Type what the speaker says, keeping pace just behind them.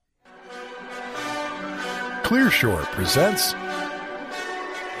Clearshore presents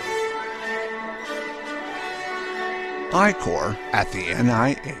I-Corps at the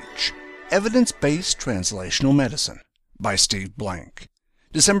NIH, Evidence-Based Translational Medicine by Steve Blank.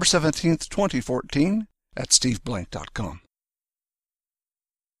 December 17th, 2014 at steveblank.com.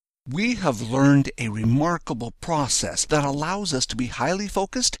 We have learned a remarkable process that allows us to be highly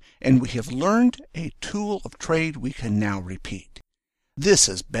focused, and we have learned a tool of trade we can now repeat. This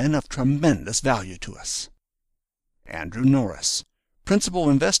has been of tremendous value to us. Andrew Norris, Principal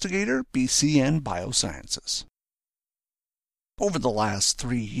Investigator, BCN Biosciences. Over the last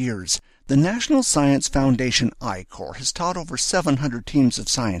 3 years, the National Science Foundation I-Corps has taught over 700 teams of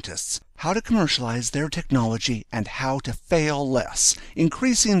scientists how to commercialize their technology and how to fail less,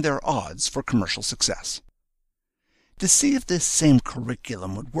 increasing their odds for commercial success. To see if this same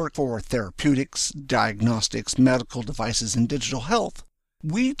curriculum would work for therapeutics, diagnostics, medical devices, and digital health,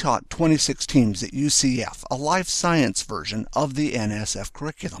 we taught 26 teams at UCF a life science version of the NSF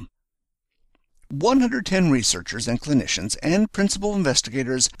curriculum. 110 researchers and clinicians and principal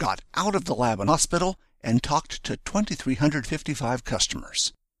investigators got out of the lab and hospital and talked to 2,355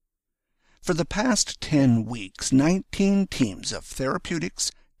 customers. For the past 10 weeks, 19 teams of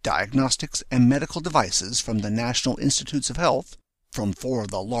therapeutics, diagnostics, and medical devices from the National Institutes of Health, from 4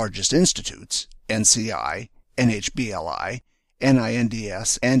 of the largest institutes, NCI, NHBLI,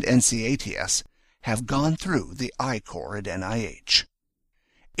 NINDS, and NCATS, have gone through the I-Corps at NIH.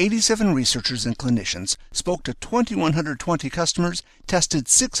 87 researchers and clinicians spoke to 2,120 customers, tested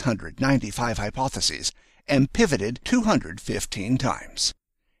 695 hypotheses, and pivoted 215 times.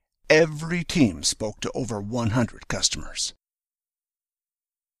 Every team spoke to over 100 customers.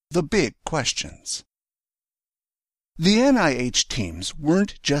 The big questions. The NIH teams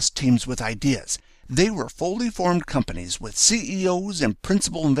weren't just teams with ideas. They were fully formed companies with CEOs and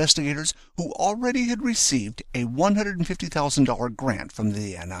principal investigators who already had received a $150,000 grant from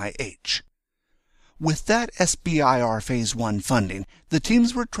the NIH. With that SBIR Phase 1 funding, the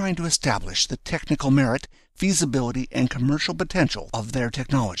teams were trying to establish the technical merit, feasibility, and commercial potential of their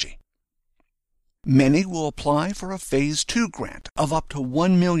technology. Many will apply for a Phase 2 grant of up to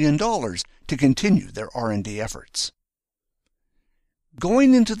 $1 million to continue their R&D efforts.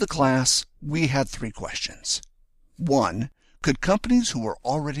 Going into the class, we had 3 questions. 1. Could companies who were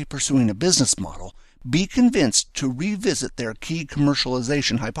already pursuing a business model be convinced to revisit their key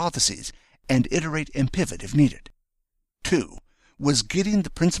commercialization hypotheses and iterate and pivot if needed? 2. Was getting the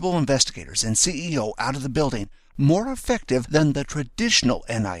principal investigators and CEO out of the building more effective than the traditional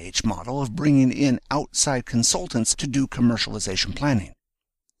NIH model of bringing in outside consultants to do commercialization planning?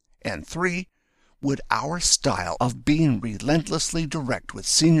 And 3. Would our style of being relentlessly direct with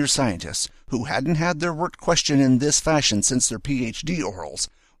senior scientists who hadn't had their work questioned in this fashion since their PhD orals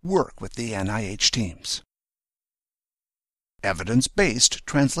work with the NIH teams? Evidence-based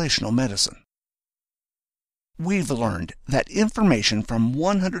translational medicine. We've learned that information from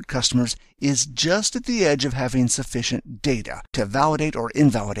 100 customers is just at the edge of having sufficient data to validate or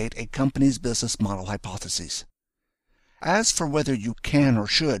invalidate a company's business model hypotheses. As for whether you can or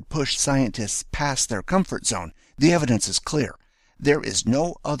should push scientists past their comfort zone, the evidence is clear. There is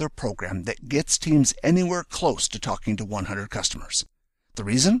no other program that gets teams anywhere close to talking to 100 customers. The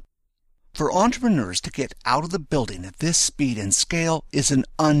reason? For entrepreneurs to get out of the building at this speed and scale is an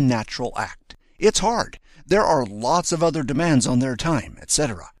unnatural act. It's hard. There are lots of other demands on their time,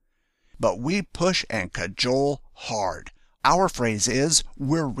 etc. But we push and cajole hard. Our phrase is,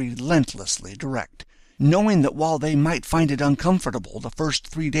 we're relentlessly direct, knowing that while they might find it uncomfortable the first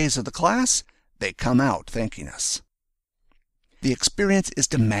 3 days of the class, they come out thanking us. The experience is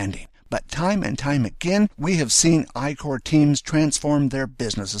demanding, but time and time again, we have seen I-Corps teams transform their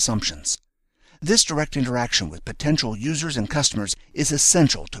business assumptions. This direct interaction with potential users and customers is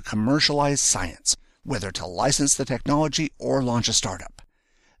essential to commercialize science, whether to license the technology or launch a startup.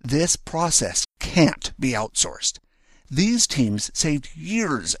 This process can't be outsourced. These teams saved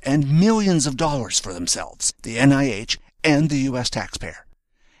years and millions of dollars for themselves, the NIH, and the U.S. taxpayer.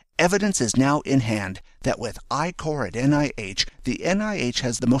 Evidence is now in hand that with I-Corps at NIH, the NIH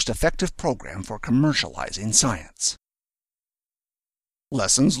has the most effective program for commercializing science.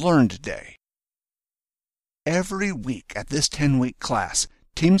 Lessons Learned Day. Every week at this 10-week class,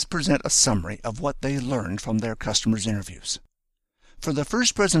 teams present a summary of what they learned from their customers' interviews. For the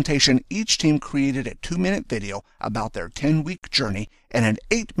first presentation, each team created a 2-minute video about their 10-week journey and an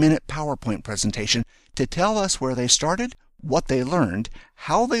 8-minute PowerPoint presentation to tell us where they started, what they learned,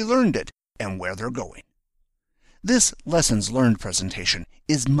 how they learned it, and where they're going. This Lessons Learned presentation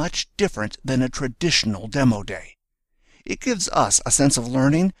is much different than a traditional demo day. It gives us a sense of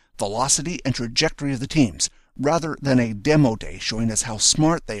learning, velocity, and trajectory of the teams, rather than a demo day showing us how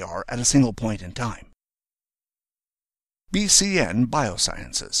smart they are at a single point in time. BCN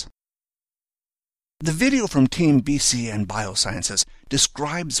Biosciences. The video from Team BCN Biosciences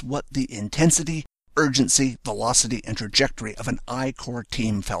describes what the intensity, urgency, velocity, and trajectory of an I-Corps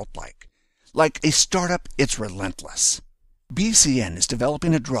team felt like. Like a startup, it's relentless. BCN is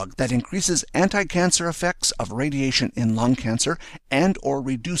developing a drug that increases anti-cancer effects of radiation in lung cancer and/or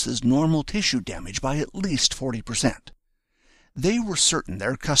reduces normal tissue damage by at least 40%. They were certain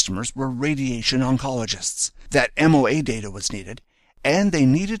their customers were radiation oncologists, that MOA data was needed, and they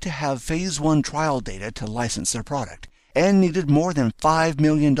needed to have phase 1 trial data to license their product, and needed more than $5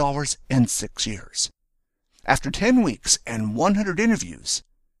 million in 6 years. After 10 weeks and 100 interviews,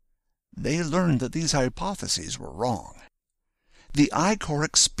 they learned that these hypotheses were wrong. The I-Corps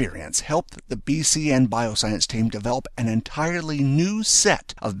experience helped the BCN Bioscience team develop an entirely new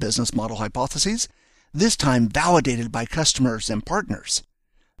set of business model hypotheses, this time validated by customers and partners.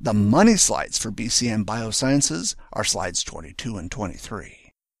 The money slides for BCN Biosciences are slides 22 and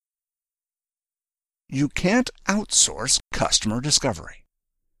 23. You can't outsource customer discovery.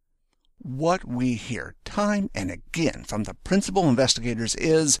 What we hear time and again from the principal investigators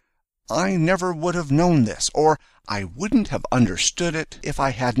is, "I never would have known this," or "I wouldn't have understood it if I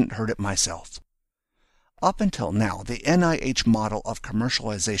hadn't heard it myself." Up until now, the NIH model of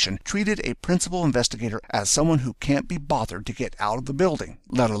commercialization treated a principal investigator as someone who can't be bothered to get out of the building,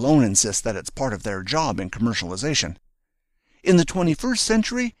 let alone insist that it's part of their job in commercialization. In the 21st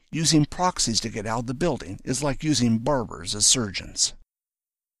century, using proxies to get out of the building is like using barbers as surgeons.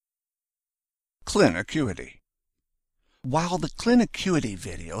 ClinAcuity. While the ClinAcuity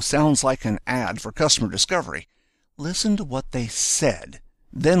video sounds like an ad for customer discovery, listen to what they said,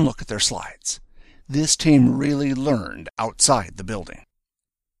 then look at their slides. This team really learned outside the building.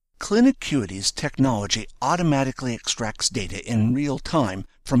 ClinAcuity's technology automatically extracts data in real time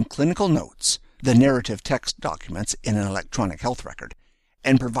from clinical notes, the narrative text documents in an electronic health record,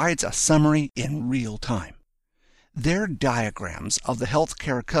 and provides a summary in real time. Their diagrams of the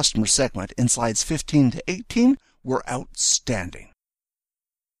healthcare customer segment in slides 15 to 18 were outstanding.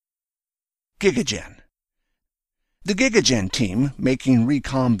 GigaGen. The GigaGen team, making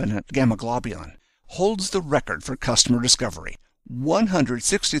recombinant gamma globulin, holds the record for customer discovery,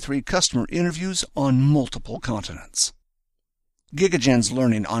 163 customer interviews on multiple continents. GigaGen's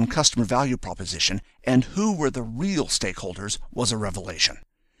learning on customer value proposition and who were the real stakeholders was a revelation.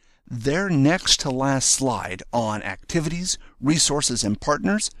 Their next to last slide on activities, resources, and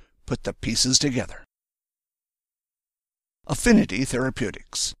partners put the pieces together. Affinity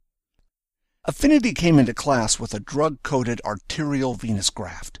Therapeutics. Affinity came into class with a drug-coated arterial venous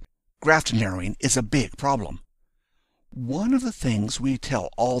graft. Graft narrowing is a big problem. One of the things we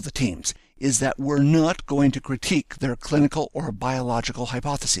tell all the teams is that we're not going to critique their clinical or biological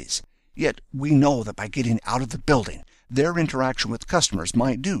hypotheses, yet we know that by getting out of the building, their interaction with customers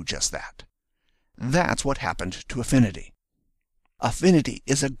might do just that. That's what happened to Affinity. Affinity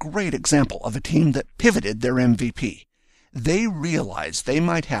is a great example of a team that pivoted their MVP. They realized they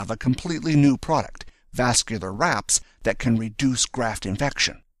might have a completely new product, vascular wraps, that can reduce graft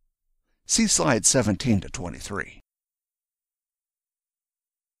infection. See slides 17 to 23.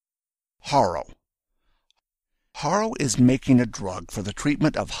 Harrow. Harrow is making a drug for the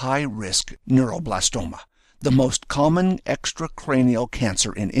treatment of high-risk neuroblastoma, the most common extracranial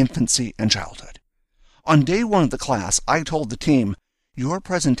cancer in infancy and childhood. On day 1 of the class, I told the team, "Your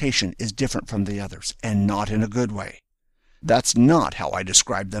presentation is different from the others, and not in a good way." That's not how I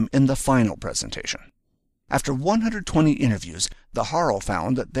described them in the final presentation. After 120 interviews, the Harrow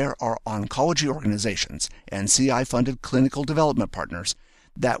found that there are oncology organizations and CI-funded clinical development partners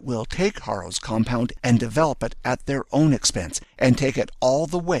that will take Harrow's compound and develop it at their own expense and take it all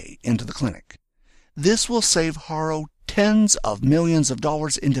the way into the clinic. This will save Harrow tens of millions of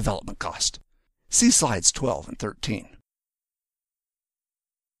dollars in development cost. See slides 12 and 13.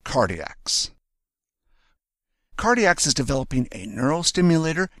 Cardiacs. Cardiacs is developing a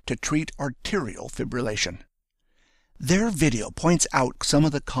neurostimulator to treat arterial fibrillation. Their video points out some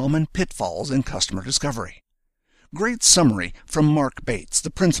of the common pitfalls in customer discovery. Great summary from Mark Bates, the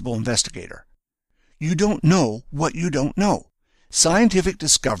principal investigator. You don't know what you don't know. Scientific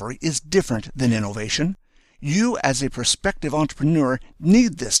discovery is different than innovation. You, as a prospective entrepreneur,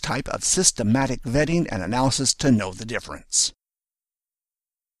 need this type of systematic vetting and analysis to know the difference.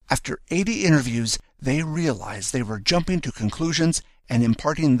 After 80 interviews, they realized they were jumping to conclusions and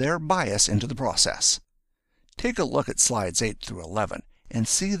imparting their bias into the process. Take a look at slides 8 through 11 and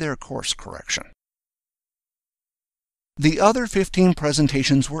see their course correction. The other 15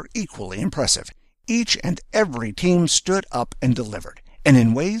 presentations were equally impressive, Each and every team stood up and delivered, and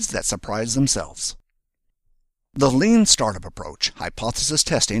in ways that surprised themselves. The lean startup approach, hypothesis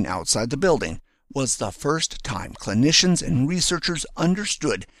testing outside the building, was the first time clinicians and researchers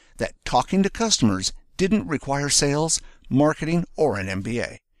understood that talking to customers didn't require sales, marketing, or an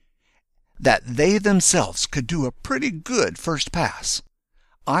MBA. That they themselves could do a pretty good first pass.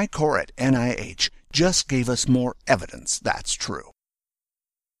 I-Corps at NIH just gave us more evidence that's true.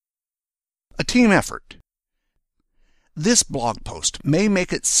 A team effort. This blog post may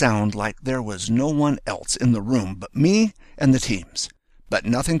make it sound like there was no one else in the room but me and the teams, but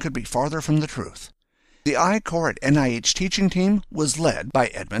nothing could be farther from the truth. The I-Corps at NIH teaching team was led by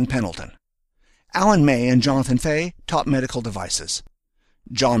Edmund Pendleton. Alan May and Jonathan Fay taught medical devices.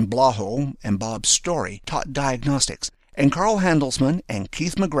 John Blaho and Bob Story taught diagnostics, and Carl Handelsman and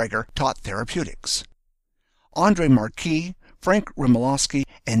Keith McGregor taught therapeutics. Andre Marquis, Frank Rimolowski,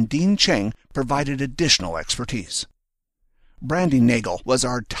 and Dean Cheng provided additional expertise. Brandy Nagel was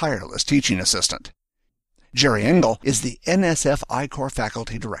our tireless teaching assistant. Jerry Engel is the NSF I-Corps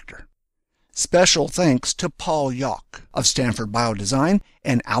faculty director. Special thanks to Paul Yock of Stanford Biodesign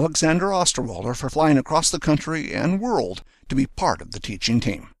and Alexander Osterwalder for flying across the country and world to be part of the teaching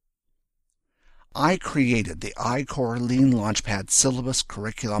team. I created the I-Corps Lean Launchpad syllabus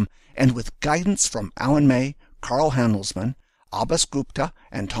curriculum, and with guidance from Alan May, Carl Handelsman, Abbas Gupta,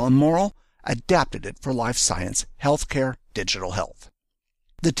 and Tom Morrill, adapted it for life science, healthcare, digital health.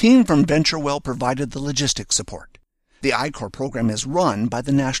 The team from VentureWell provided the logistics support. The I-Corps program is run by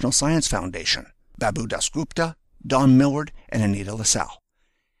the National Science Foundation, Babu Dasgupta, Don Millward, and Anita LaSalle.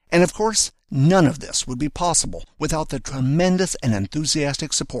 And of course, none of this would be possible without the tremendous and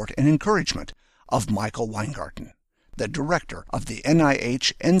enthusiastic support and encouragement of Michael Weingarten, the director of the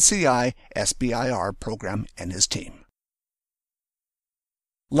NIH NCI SBIR program, and his team.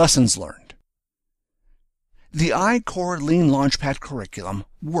 Lessons learned. The I-Corps Lean Launchpad curriculum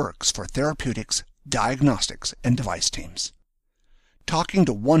works for therapeutics, diagnostics, and device teams. Talking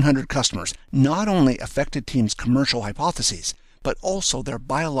to 100 customers not only affected teams' commercial hypotheses, but also their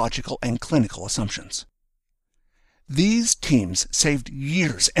biological and clinical assumptions. These teams saved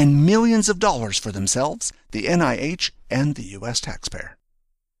years and millions of dollars for themselves, the NIH, and the U.S. taxpayer.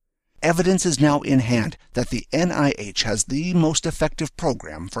 Evidence is now in hand that the NIH has the most effective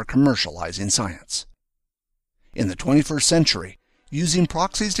program for commercializing science. In the 21st century, using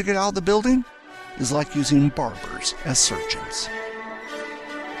proxies to get out of the building is like using barbers as surgeons.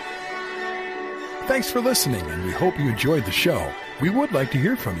 Thanks for listening, and we hope you enjoyed the show. We would like to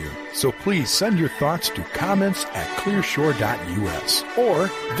hear from you, so please send your thoughts to comments@clearshore.us or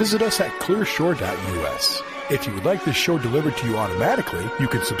visit us at clearshore.us. If you would like this show delivered to you automatically, you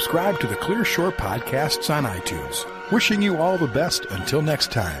can subscribe to the Clear Shore podcasts on iTunes. Wishing you all the best until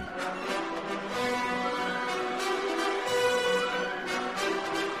next time.